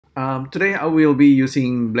Today I will be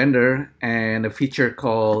using Blender and a feature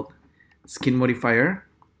called Skin Modifier,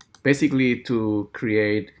 basically to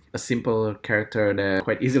create a simple character that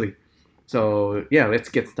quite easily. So yeah, let's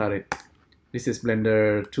get started. This is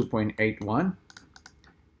Blender 2.81.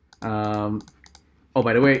 Oh,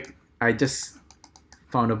 by the way, I just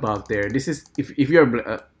found a bug there. This is if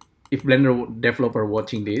you're if Blender developer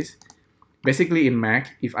watching this, basically in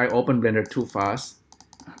Mac, if I open Blender too fast,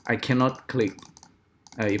 I cannot click.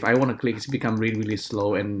 If I want to click, it's become really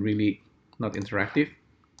slow and really not interactive.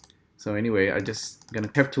 So anyway, I just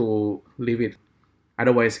gonna have to leave it.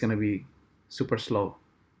 Otherwise, it's gonna be super slow.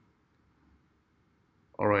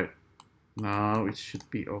 All right, now it should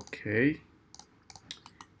be okay.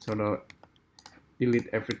 So now delete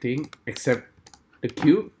everything except the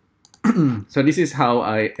cube. So this is how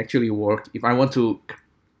I actually work. If I want to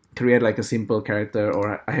create like a simple character,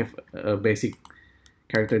 or I have a basic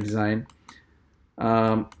character design,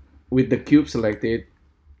 with the cube selected,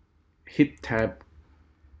 hit tab.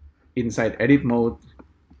 Inside edit mode,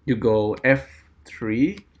 you go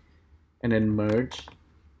F3 and then merge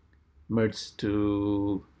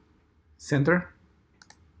to center,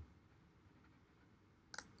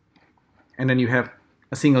 and then you have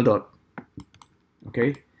a single dot.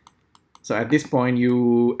 Okay, so at this point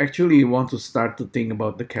you actually want to start to think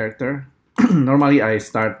about the character. Normally I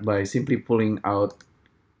start by simply pulling out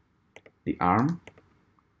the arm,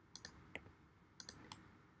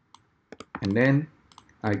 and then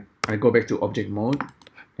I go back to object mode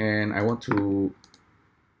and I want to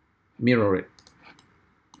mirror it.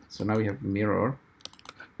 So now we have mirror,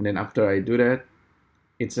 and then after I do that,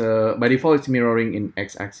 it's by default it's mirroring in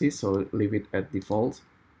x-axis, so leave it at default,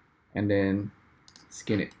 and then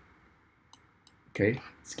skin it. Okay,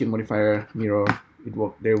 skin modifier, mirror,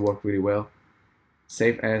 they work really well.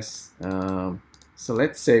 Save as, so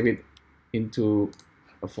let's save it into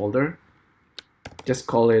a folder. Just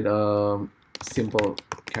call it simple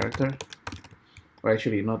character, or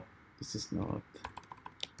actually not, this is not,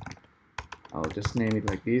 I'll just name it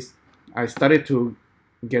like this. I started to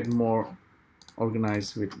get more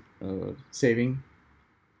organized with saving,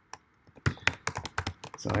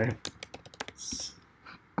 so I have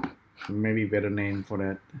maybe better name for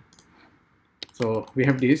that. So we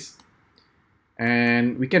have this,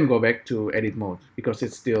 and we can go back to edit mode because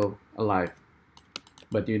it's still alive,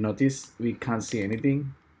 but you notice we can't see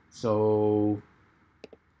anything. So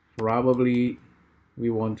probably we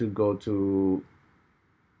want to go to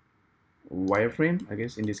wireframe. I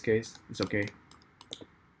guess in this case it's okay.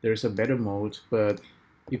 There's a better mode, but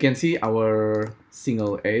you can see our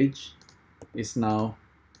single edge is now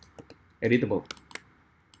editable,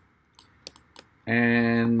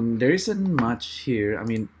 and there isn't much here. I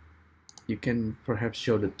mean, you can perhaps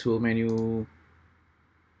show the tool menu.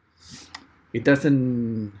 It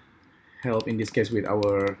doesn't help in this case with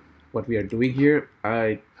our what we are doing here,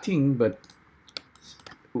 I think, but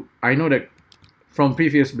I know that from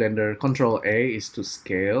previous Blender, Control A is to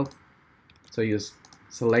scale. So you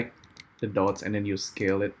select the dots and then you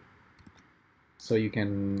scale it, so you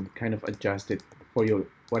can kind of adjust it for your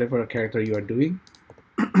whatever character you are doing.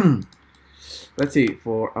 Let's see,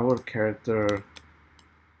 for our character,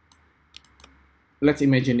 let's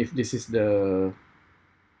imagine if this is the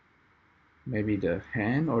maybe the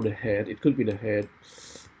hand or the head. It could be the head.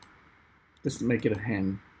 Let's make it a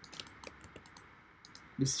hand.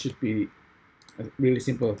 This should be a really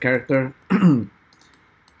simple character.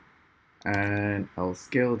 And I'll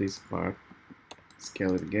scale this part,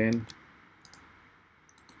 scale it again.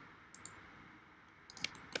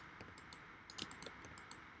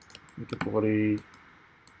 Make the body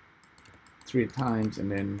 3 times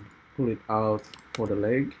and then pull it out for the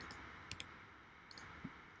leg.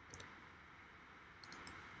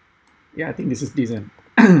 Yeah, I think this is decent.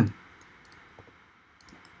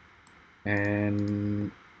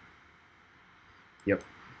 And yep,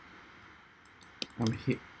 I'm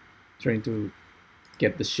trying to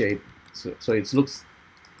get the shape so it looks,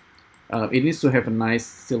 it needs to have a nice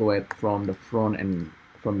silhouette from the front and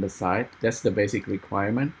from the side. That's the basic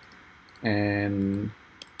requirement. And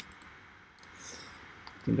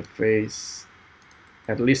in the face,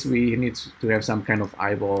 at least we need to have some kind of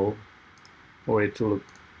eyeball for it to look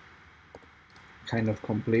kind of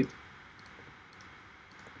complete.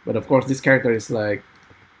 But of course this character is like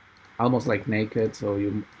almost like naked, so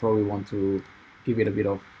you probably want to give it a bit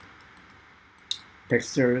of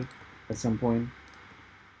texture at some point.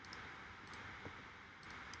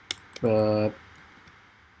 But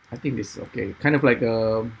I think this is okay. Kind of like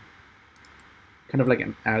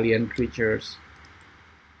an alien creatures.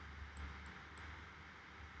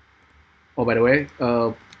 Oh, by the way,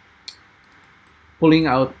 pulling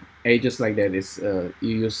out edges like that is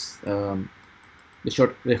you use the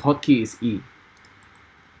hotkey is E.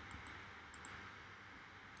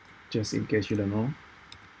 Just in case you don't know.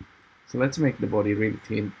 So let's make the body really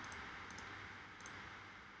thin.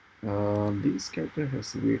 This character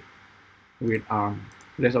has a weird arm.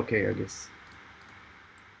 That's okay, I guess.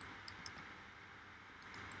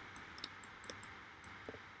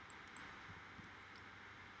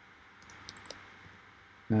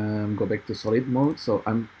 Go back to solid mode. So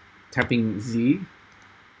I'm tapping Z.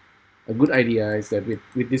 A good idea is that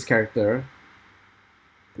with this character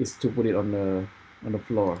is to put it on the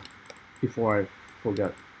floor before I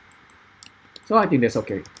forgot. So I think that's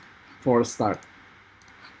okay for a start.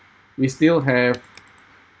 We still have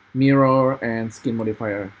mirror and skin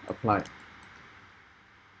modifier applied.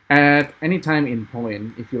 At any time in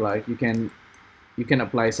point, if you like, you can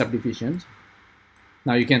apply subdivisions.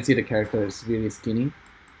 Now you can see the character is really skinny,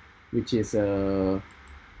 which is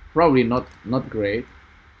probably not great.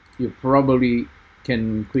 You probably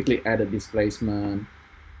can quickly add a displacement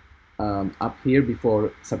up here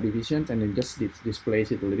before subdivisions, and then just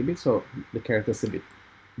displace it a little bit so the character is a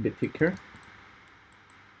bit thicker.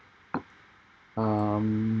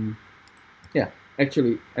 Yeah,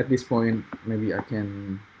 actually at this point maybe I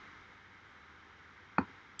can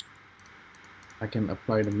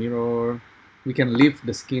apply the mirror. We can leave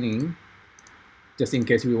the skinning just in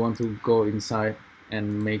case we want to go inside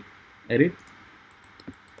and make edit,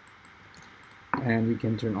 and we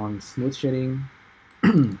can turn on smooth shading.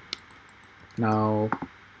 Now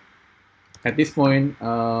at this point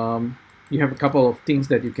you have a couple of things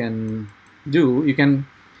that you can do.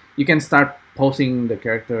 You can start posing the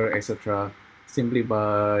character, etc., simply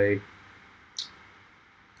by,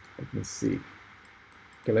 let me see.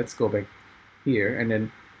 Okay, let's go back here, and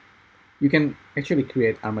then you can actually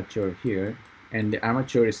create armature here, and the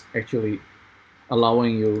armature is actually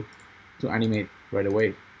allowing you to animate right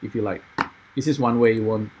away if you like. This is one way you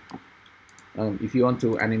want, if you want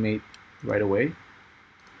to animate right away.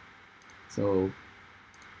 So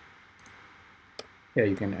yeah,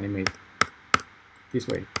 you can animate this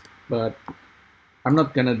way, but I'm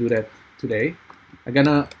not gonna do that today.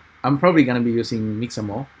 I'm probably gonna be using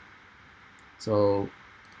Mixamo. So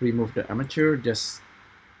remove the armature, just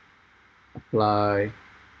apply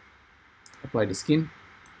the skin,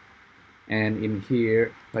 and in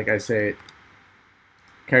here, like I said,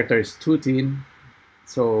 character is too thin,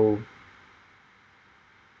 so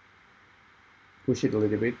push it a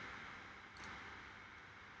little bit.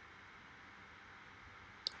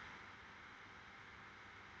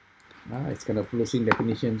 It's kind of losing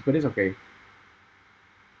definitions, but it's okay.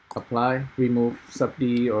 Apply, remove sub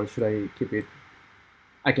D, or should I keep it?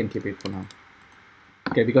 I can keep it for now.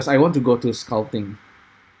 Okay, because I want to go to sculpting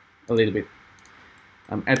a little bit.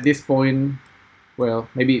 At this point, well,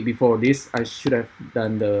 maybe before this, I should have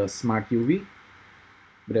done the smart UV,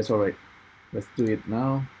 but that's alright. Let's do it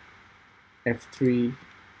now. F3,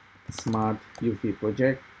 smart UV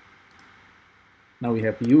project. Now we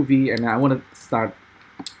have UV, and I want to start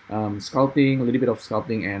sculpting, a little bit of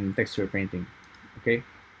sculpting and texture painting. Okay,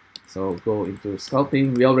 so go into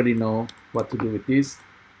sculpting. We already know what to do with this.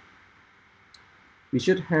 We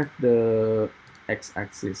should have the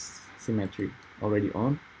x-axis symmetry already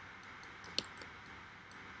on.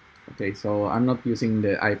 Okay, so I'm not using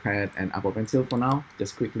the iPad and Apple Pencil for now.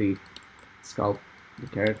 Just quickly sculpt the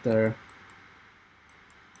character.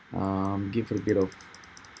 Give it a bit of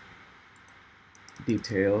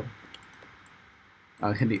detail.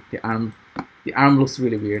 The arm looks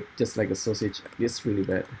really weird, just like a sausage. It's really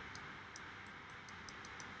bad.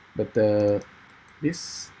 But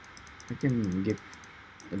this, I can give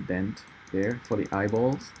a dent there for the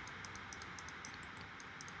eyeballs.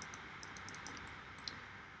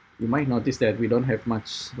 You might notice that we don't have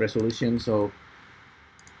much resolution, so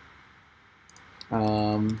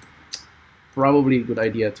probably a good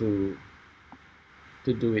idea to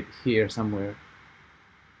do it here somewhere.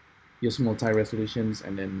 Use multi-resolutions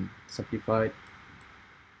and then subdivide.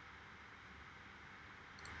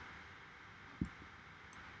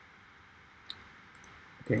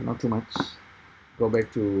 Okay, not too much. Go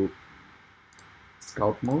back to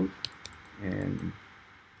sculpt mode and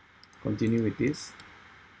continue with this.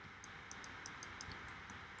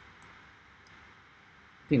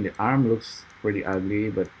 I think the arm looks pretty ugly,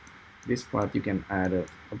 but this part you can add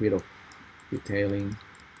a bit of detailing.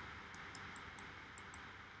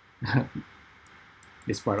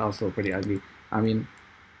 This part also pretty ugly. I mean,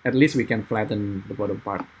 at least we can flatten the bottom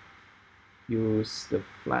part. Use the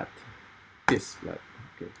flat, this flat.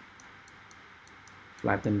 Okay.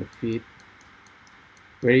 Flatten the feet.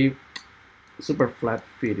 Very super flat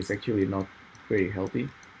feet is actually not very healthy,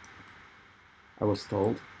 I was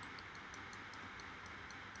told.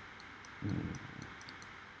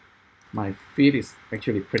 My feet is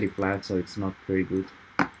actually pretty flat, so it's not very good.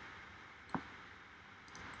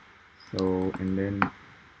 So, and then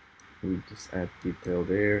we just add detail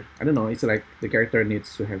there. I don't know, it's like the character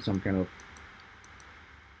needs to have some kind of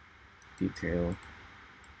detail.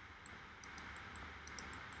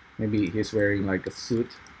 Maybe he's wearing like a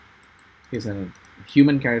suit. He's a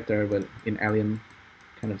human character, but in alien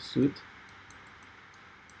kind of suit.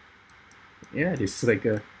 Yeah, this is like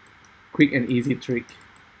a quick and easy trick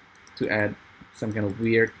to add some kind of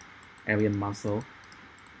weird alien muscle.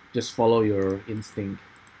 Just follow your instinct.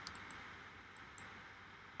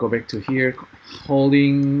 Go back to here,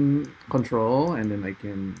 holding control, and then I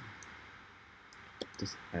can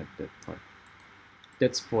just add that part.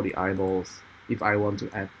 That's for the eyeballs. If I want to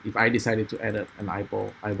add, if I decided to add an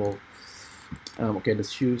eyeball. Okay, the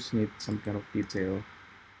shoes need some kind of detail.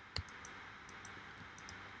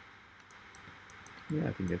 Yeah,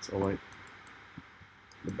 I think that's all right.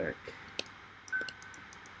 The back.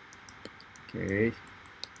 Okay.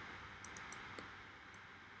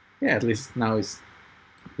 Yeah, at least now it's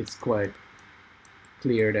quite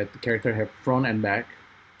clear that the character have front and back.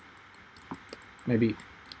 Maybe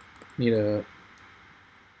need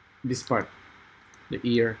this part, the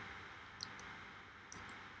ear.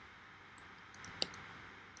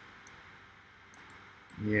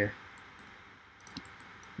 Yeah,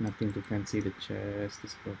 nothing too fancy. The chest,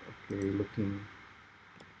 this part, okay, looking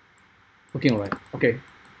alright. Okay.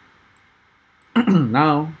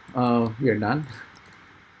 Now we are done.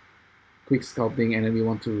 Quick sculpting, and then we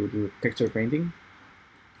want to do texture painting.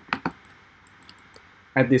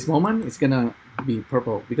 At this moment, it's gonna be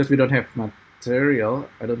purple because we don't have material,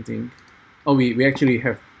 I don't think. Oh, we actually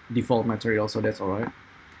have default material, so that's alright.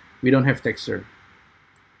 We don't have texture.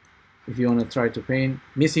 If you want to try to paint,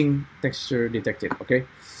 missing texture detected. Okay,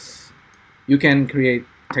 you can create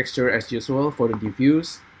texture as usual for the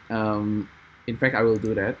diffuse. In fact, I will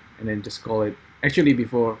do that and then just call it. Actually,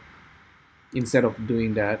 instead of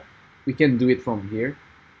doing that, we can do it from here.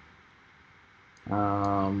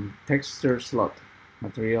 Texture slot,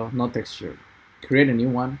 material, no texture. Create a new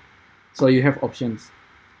one. So you have options: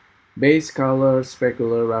 base, color,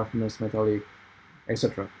 specular, roughness, metallic,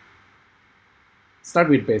 etc. Start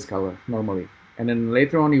with base color normally, and then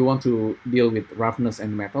later on you want to deal with roughness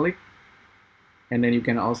and metallic, and then you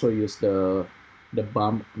can also use the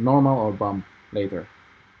bump, normal or bump later.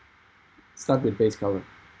 Start with base color.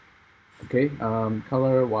 Okay,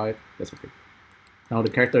 color white, that's okay. Now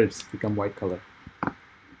the character has become white color.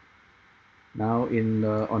 Now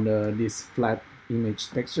on this flat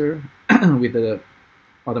image texture with the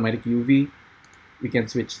automatic UV, we can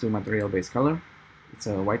switch to material base color. It's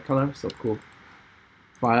a white color, so cool.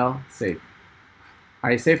 File, save.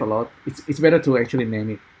 I save a lot. It's better to actually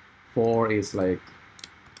name it. 4 is like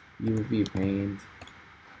UV paint.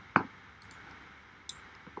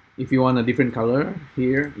 If you want a different color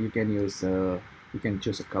here, you can use you can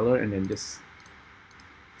choose a color and then just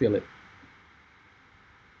fill it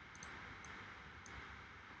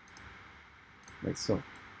like so.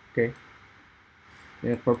 Okay,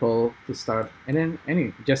 yeah, purple to start, and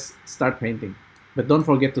then just start painting, but don't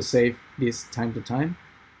forget to save this time to time.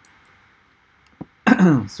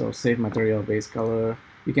 So save material base color.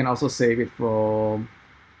 You can also save it from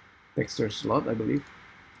texture slot, I believe.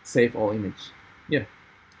 Save all image. Yeah,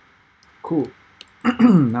 cool.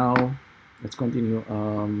 Now let's continue.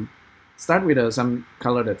 Start with some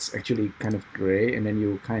color that's actually kind of gray, and then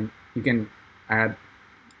you can add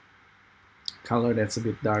color that's a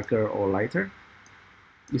bit darker or lighter.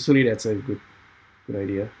 Usually that's a good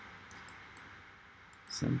idea.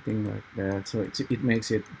 Something like that, so it makes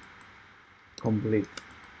it complete.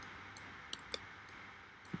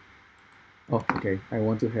 Oh, okay. I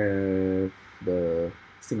want to have the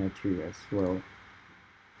symmetry as well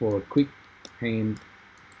for quick paint.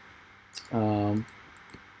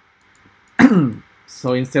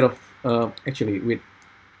 So instead of actually,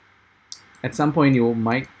 at some point you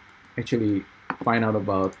might actually find out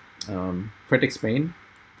about vertex paint.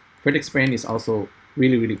 Vertex paint is also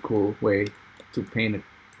really cool way to paint a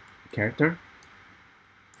character.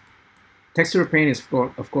 Texture paint is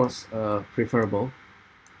of course preferable.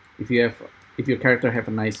 If your character have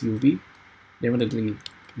a nice UV, definitely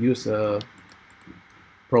use a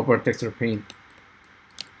proper texture paint.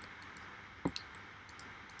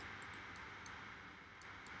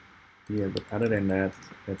 Yeah, but other than that,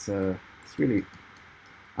 it's really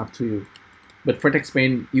up to you. But vertex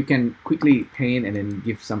paint, you can quickly paint and then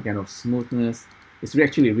give some kind of smoothness. It's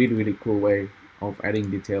actually really cool way of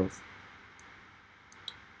adding details.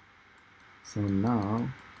 So now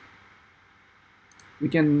we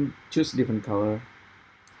can choose different color.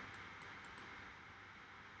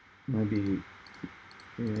 Maybe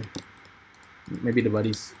maybe the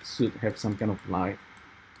bodies should have some kind of light.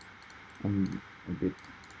 I'm a bit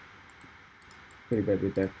pretty bad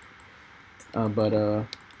with that, but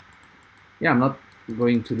yeah, I'm not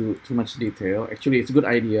going to do too much detail. Actually, it's a good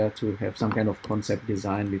idea to have some kind of concept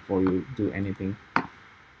design before you do anything.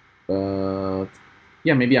 But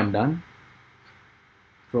yeah, maybe I'm done.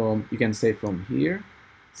 You can save from here,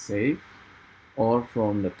 save, or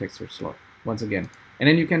from the texture slot once again. And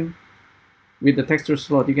then you can, with the texture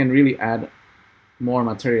slot, you can really add more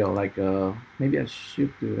material. Like maybe I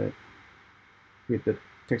should do that with the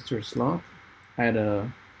texture slot. Add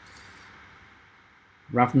a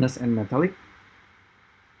roughness and metallic.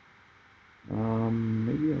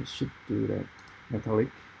 Maybe I should do that. Metallic.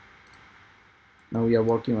 Now we are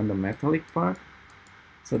working on the metallic part.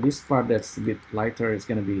 So this part that's a bit lighter is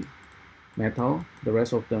gonna be metal. The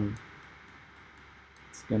rest of them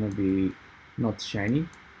it's gonna be not shiny.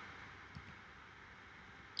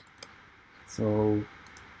 So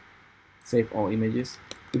save all images,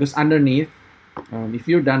 because underneath, if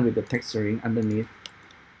you're done with the texturing, underneath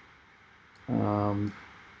under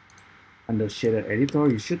shader editor,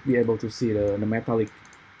 you should be able to see the metallic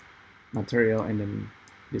material and then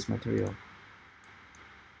this material.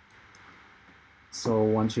 So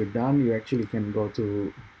once you're done, you actually can go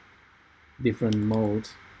to different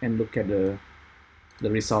modes and look at the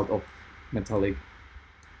result of metallic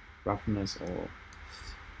roughness or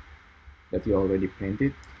that you already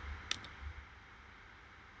painted.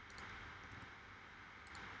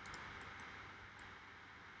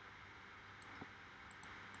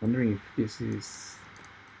 Wondering if this is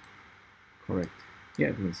correct. Yeah,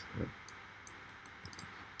 it is correct.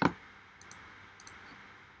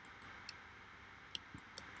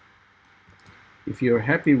 If you're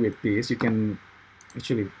happy with this, you can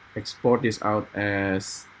actually export this out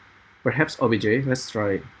as perhaps OBJ. Let's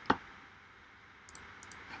try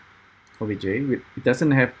OBJ. It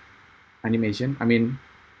doesn't have animation. I mean,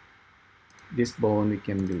 this bone we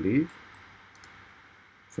can delete.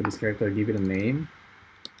 So this character, give it a name,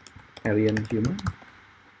 alien human.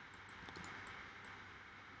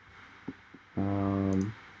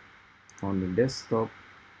 On the desktop,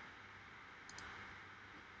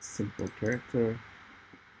 simple character.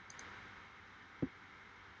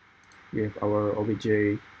 We have our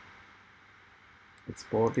OBJ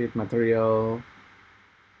exported material.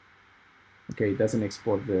 Okay, it doesn't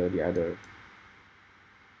export the other.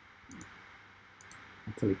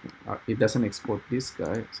 It doesn't export this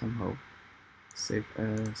guy somehow. Save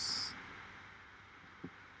as.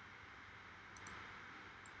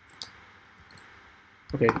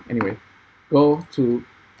 Okay, anyway, go to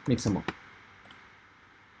Mixamo.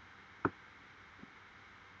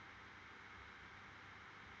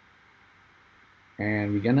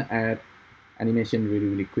 And we're gonna add animation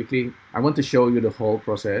really quickly. I want to show you the whole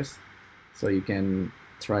process so you can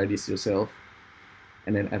try this yourself.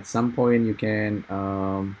 And then at some point you can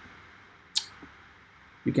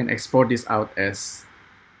export this out as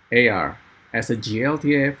AR, as a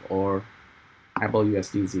GLTF or Apple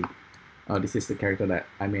USDZ. This is the character that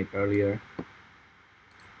I made earlier.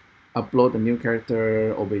 Upload a new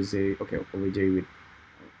character, OBJ. Okay, OBJ with.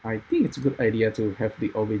 I think it's a good idea to have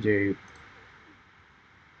the OBJ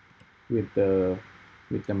with the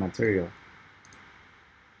material.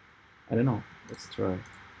 I don't know. Let's try.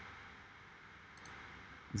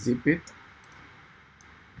 Zip it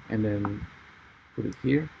and then put it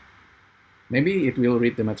here. Maybe it will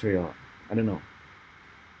read the material. I don't know.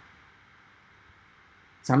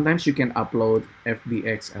 Sometimes you can upload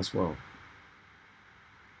FBX as well.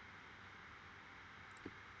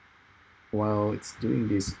 While it's doing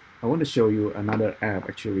this, I want to show you another app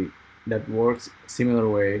actually that works similar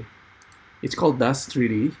way. It's called Dust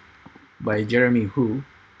 3D by Jeremy Hu.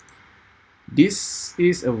 This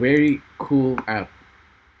is a very cool app.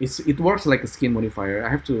 It works like a skin modifier. I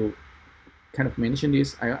have to kind of mention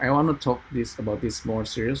this. I want to talk about this more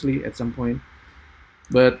seriously at some point.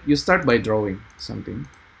 But you start by drawing something,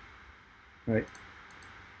 right?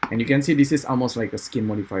 And you can see this is almost like a skin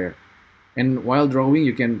modifier. And while drawing,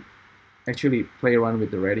 you can actually play around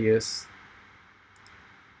with the radius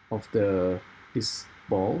of these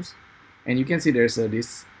balls. And you can see there's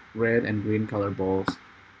this red and green color balls,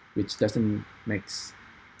 which doesn't make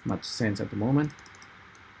much sense at the moment.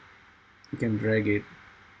 You can drag it.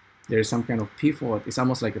 There's some kind of pivot. It's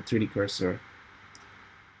almost like a 3D cursor.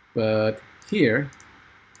 But here,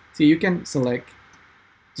 see, you can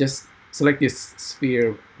just select this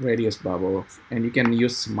sphere radius bubble, and you can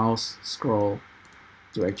use mouse scroll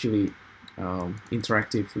to actually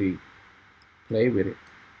interactively play with it.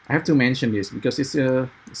 I have to mention this because it's a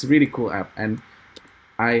really cool app, and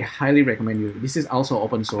I highly recommend you. This is also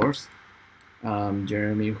open source.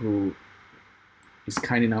 Jeremy, who is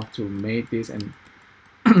kind enough to make this, and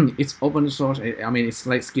it's open source. I mean, it's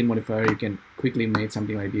like skin modifier. You can quickly make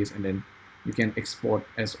something like this, and then you can export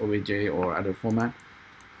as OBJ or other format.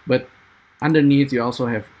 But underneath, you also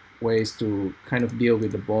have ways to kind of deal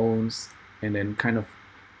with the bones, and then kind of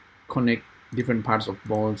connect different parts of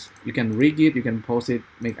bones. You can rig it, you can pose it,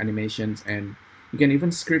 make animations, and you can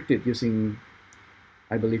even script it using,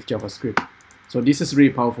 I believe, JavaScript. So this is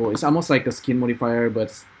really powerful. It's almost like a skin modifier,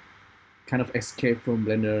 but kind of escape from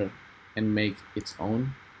Blender and make its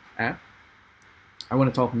own app. I want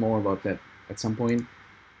to talk more about that at some point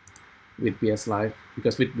with BSLIVE,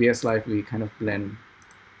 because with BSLIVE we kind of blend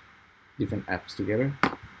different apps together.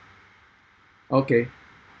 Okay,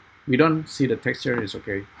 we don't see the texture, it's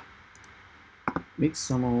okay.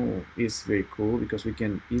 Mixamo is very cool because we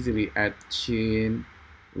can easily add chin,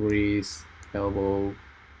 wrist, elbow,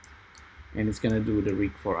 and it's gonna do the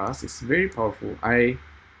rig for us. It's very powerful. I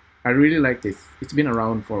really like this. It's been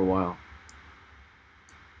around for a while.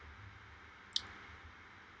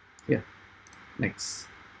 Yeah, next.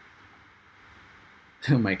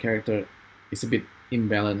 My character is a bit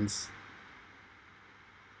imbalanced.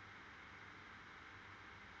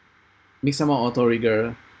 Mixamo auto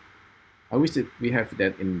rigger. I wish that we have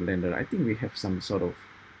that in Blender. I think we have some sort of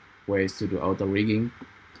ways to do auto rigging.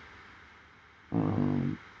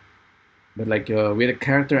 But like with the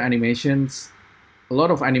character animations, a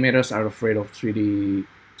lot of animators are afraid of 3D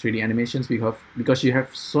animations because you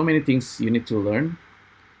have so many things you need to learn.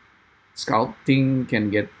 Sculpting can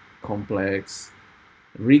get complex.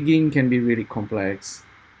 Rigging can be really complex.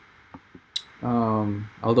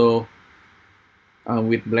 Although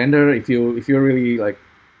with Blender, if you really like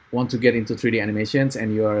want to get into 3D animations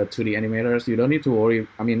and you are a 2D animator, you don't need to worry.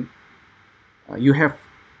 I mean, you have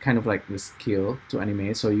kind of like the skill to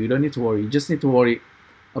animate, so you don't need to worry. You just need to worry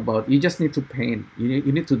about, you just need to paint. You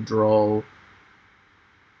need to draw.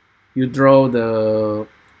 You draw the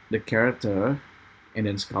character and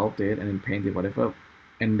then sculpt it and then paint it, whatever.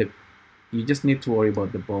 And you just need to worry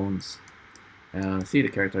about the bones. See, the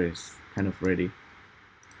character is kind of ready.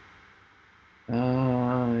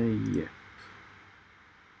 Yeah.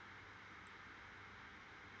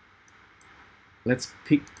 Let's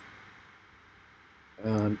pick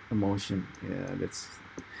emotion. Yeah, that's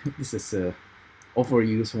this is a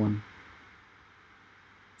overused one.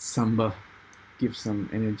 Samba, give some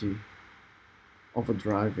energy.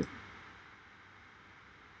 Overdrive it.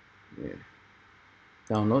 Yeah.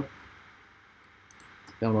 Download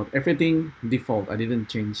everything default. I didn't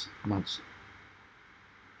change much.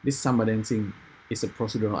 This Samba dancing is a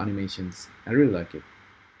procedural animations. I really like it.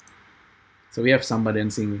 So we have Samba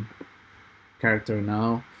dancing character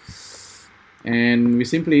now, and we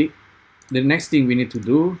simply, the next thing we need to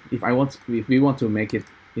do, if we want to make it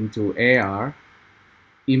into AR,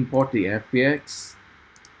 import the FBX,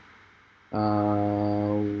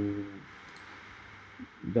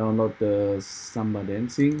 download the Samba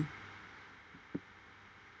dancing.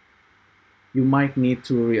 You might need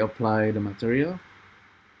to reapply the material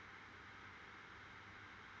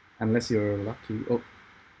unless you're lucky. Oh,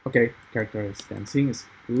 okay, character is dancing is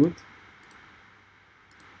good.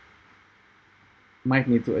 Might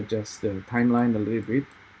need to adjust the timeline a little bit.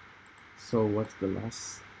 So what's the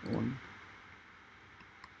last one?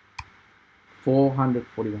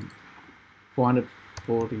 441.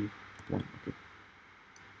 441. Okay.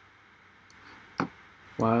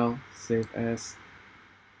 File, save as,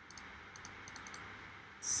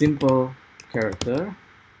 simple character,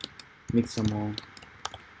 Mixamo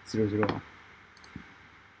 00.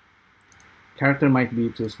 Character might be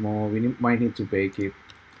too small. We might need to bake it.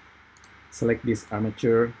 Select this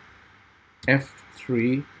armature,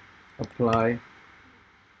 F3, apply.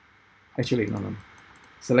 Actually, no.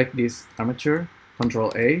 Select this armature,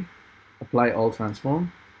 Control A, apply all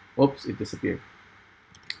transform. Oops, it disappeared.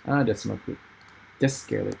 That's not good. Just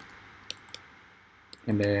scale it.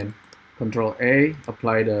 And then Control A,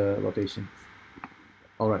 apply the rotation.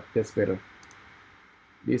 Alright, that's better.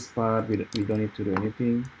 This part, we don't need to do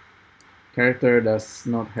anything. Character does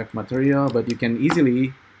not have material, but you can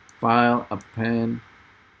easily file, append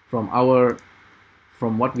from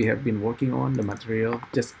what we have been working on, the material.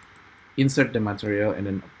 Just insert the material and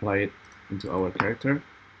then apply it into our character.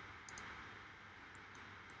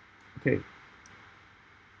 Okay.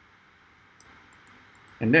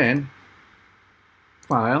 And then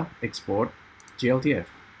file, export, GLTF.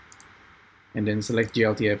 And then select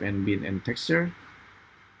GLTF and bin and texture.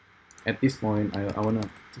 At this point, I wanna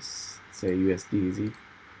just say USDZ,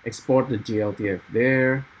 export the GLTF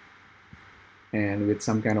there, and with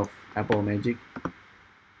some kind of Apple magic.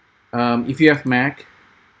 If you have Mac,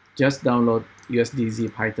 just download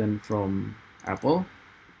USDZ Python from Apple,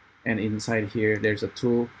 and inside here there's a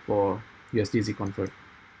tool for USDZ convert.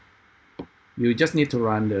 You just need to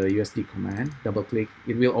run the USD command, double click,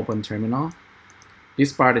 it will open terminal.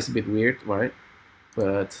 This part is a bit weird, right?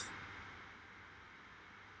 But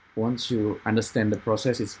once you understand the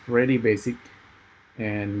process, it's pretty basic,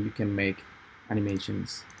 and you can make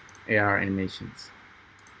animations, AR animations.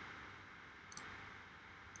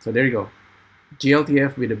 So there you go,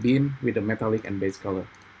 GLTF with a beam with a metallic and base color.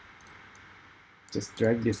 Just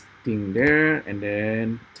drag this thing there and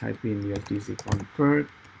then type in USDZ convert,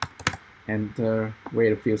 enter,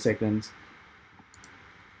 wait a few seconds,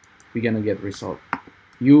 we're gonna get result.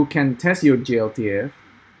 You can test your GLTF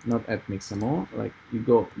not at Mixamo, like you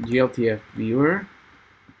go GLTF viewer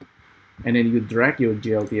and then you drag your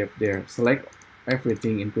GLTF there, select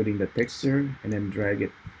everything including the texture and then drag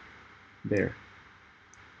it there.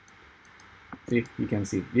 See, you can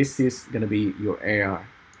see this is gonna be your AR.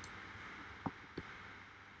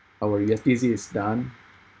 Our USDZ is done,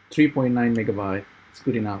 3.9 megabyte, it's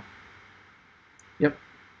good enough. Yep,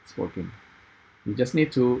 it's working. You just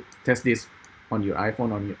need to test this on your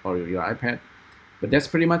iPhone or your iPad. But that's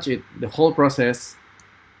pretty much it. The whole process,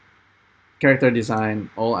 character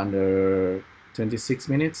design, all under 26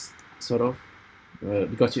 minutes, sort of.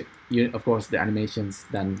 Because you of course the animation's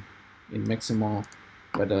done in Mixamo,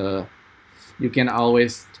 but you can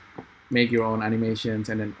always make your own animations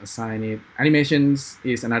and then assign it. Animations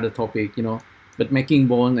is another topic, you know, but making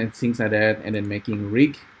bone and things like that, and then making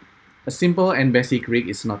rig, a simple and basic rig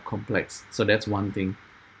is not complex. So that's one thing.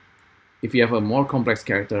 If you have a more complex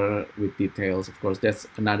character with details, of course, that's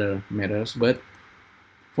another matters. But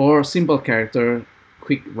for simple character,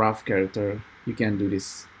 quick, rough character, you can do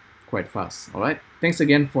this quite fast. All right. Thanks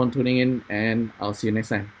again for tuning in, and I'll see you next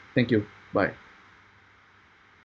time. Thank you. Bye.